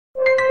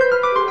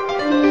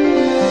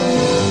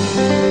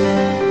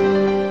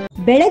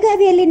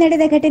ಬೆಳಗಾವಿಯಲ್ಲಿ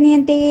ನಡೆದ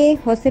ಘಟನೆಯಂತೆಯೇ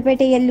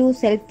ಹೊಸಪೇಟೆಯಲ್ಲೂ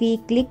ಸೆಲ್ಫಿ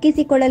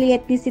ಕ್ಲಿಕ್ಕಿಸಿಕೊಳ್ಳಲು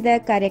ಯತ್ನಿಸಿದ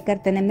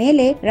ಕಾರ್ಯಕರ್ತನ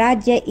ಮೇಲೆ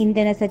ರಾಜ್ಯ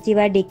ಇಂಧನ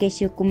ಸಚಿವ ಡಿಕೆ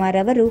ಶಿವಕುಮಾರ್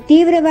ಅವರು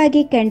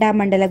ತೀವ್ರವಾಗಿ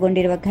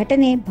ಕೆಂಡಾಮಂಡಲಗೊಂಡಿರುವ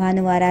ಘಟನೆ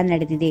ಭಾನುವಾರ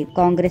ನಡೆದಿದೆ.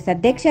 ಕಾಂಗ್ರೆಸ್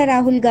ಅಧ್ಯಕ್ಷ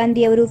ರಾಹುಲ್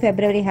ಗಾಂಧಿ ಅವರು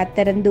ಫೆಬ್ರವರಿ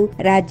 10ರಂದು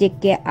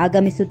ರಾಜ್ಯಕ್ಕೆ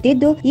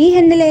ಆಗಮಿಸುತ್ತಿದ್ದು, ಈ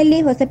ಹಿನ್ನೆಲೆಯಲ್ಲಿ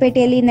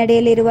ಹೊಸಪೇಟೆಯಲ್ಲಿ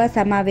ನಡೆಯಲಿರುವ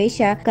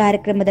ಸಮಾವೇಶ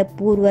ಕಾರ್ಯಕ್ರಮದ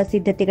ಪೂರ್ವ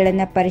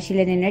ಸಿದ್ಧತೆಗಳನ್ನು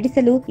ಪರಿಶೀಲನೆ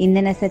ನಡೆಸಲು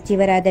ಇಂಧನ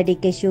ಸಚಿವರಾದ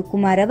ಡಿಕೆ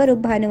ಶಿವಕುಮಾರ್ ಅವರು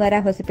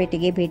ಭಾನುವಾರ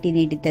ಹೊಸಪೇಟೆಗೆ ಭೇಟಿ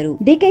ನೀಡಿದ್ದರು.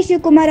 ಡಿಕೆ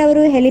ಶಿವಕುಮಾರ್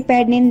ಅವರು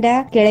ಹೆಲಿಪ್ಯಾಡ್ನಿಂದ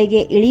ಕೆಳಗೆ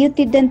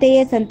ಇಳಿಯುತ್ತಿದ್ದಂತೆಯೇ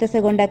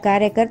ಸಂತಸಗೊಂಡ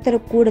ಕಾರ್ಯಕರ್ತರು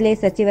ಕೂಡಲೇ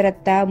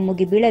ಸಚಿವರತ್ತ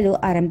ಮುಗಿಬೀಳಲು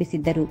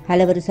ಆರಂಭಿಸಿದ್ದರು.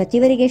 ಹಲವರು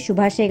ಸಚಿವರಿಗೆ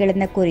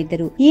ಶುಭಾಶಯಗಳನ್ನು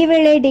ಕೋರಿದ್ದರು. ಈ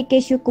ವೇಳೆ ಡಿಕೆ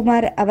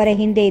ಶಿವಕುಮಾರ್ ಅವರ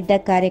ಹಿಂದೆ ಇದ್ದ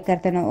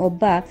ಕಾರ್ಯಕರ್ತನ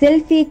ಒಬ್ಬ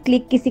ಸೆಲ್ಫಿ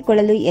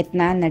ಕ್ಲಿಕ್ಕಿಸಿಕೊಳ್ಳಲು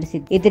ಯತ್ನ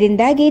ನಡೆಸಿದ್ದರು.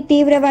 ಇದರಿಂದಾಗಿ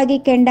ತೀವ್ರವಾಗಿ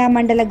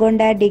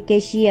ಕೆಂಡಾಮಂಡಲಗೊಂಡ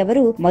ಡಿಕೆಶಿ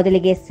ಅವರು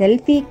ಮೊದಲಿಗೆ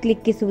ಸೆಲ್ಫಿ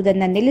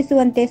ಕ್ಲಿಕ್ಕಿಸುವುದನ್ನು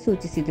ನಿಲ್ಲಿಸುವಂತೆ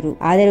ಸೂಚಿಸಿದರು.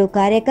 ಆದರೂ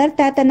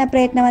ಕಾರ್ಯಕರ್ತ ತನ್ನ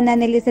ಪ್ರಯತ್ನವನ್ನ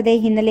ನಿಲ್ಲಿಸದೆ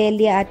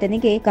ಹಿನ್ನೆಲೆಯಲ್ಲಿ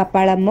ಆತನಿಗೆ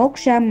ಕಪಾಳ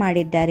ಮೋಕ್ಷ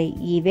ಮಾಡಿದ್ದಾರೆ.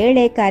 ಈ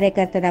ವೇಳೆ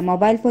ಕಾರ್ಯಕರ್ತನ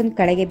ಮೊಬೈಲ್ ಫೋನ್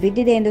ಕೆಳಗೆ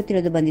ಬಿದ್ದಿದೆ ಎಂದು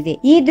ತಿಳಿದು ಬಂದಿದೆ.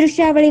 ಈ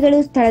ದೃಶ್ಯಾವಳಿಗಳು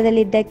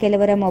ಸ್ಥಳದಲ್ಲಿದ್ದ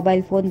ಕೆಲವರ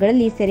ಮೊಬೈಲ್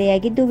ಫೋನ್ಗಳಲ್ಲಿ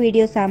ಸೆರೆಯಾಗಿದ್ದು,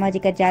 ವಿಡಿಯೋ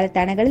ಸಾಮಾಜಿಕ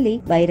ಜಾಲತಾಣಗಳಲ್ಲಿ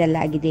ವೈರಲ್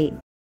ಆಗಿದೆ.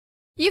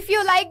 If you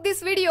like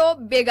this video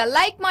ಬೇಗ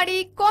ಲೈಕ್ ಮಾಡಿ,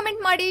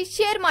 ಕಾಮೆಂಟ್ ಮಾಡಿ,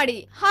 ಶೇರ್ ಮಾಡಿ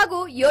ಹಾಗೂ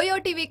ಯೋಯೋ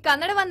ಟಿವಿ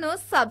ಕನ್ನಡವನ್ನು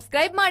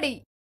ಸಬ್ಸ್ಕ್ರೈಬ್ ಮಾಡಿ.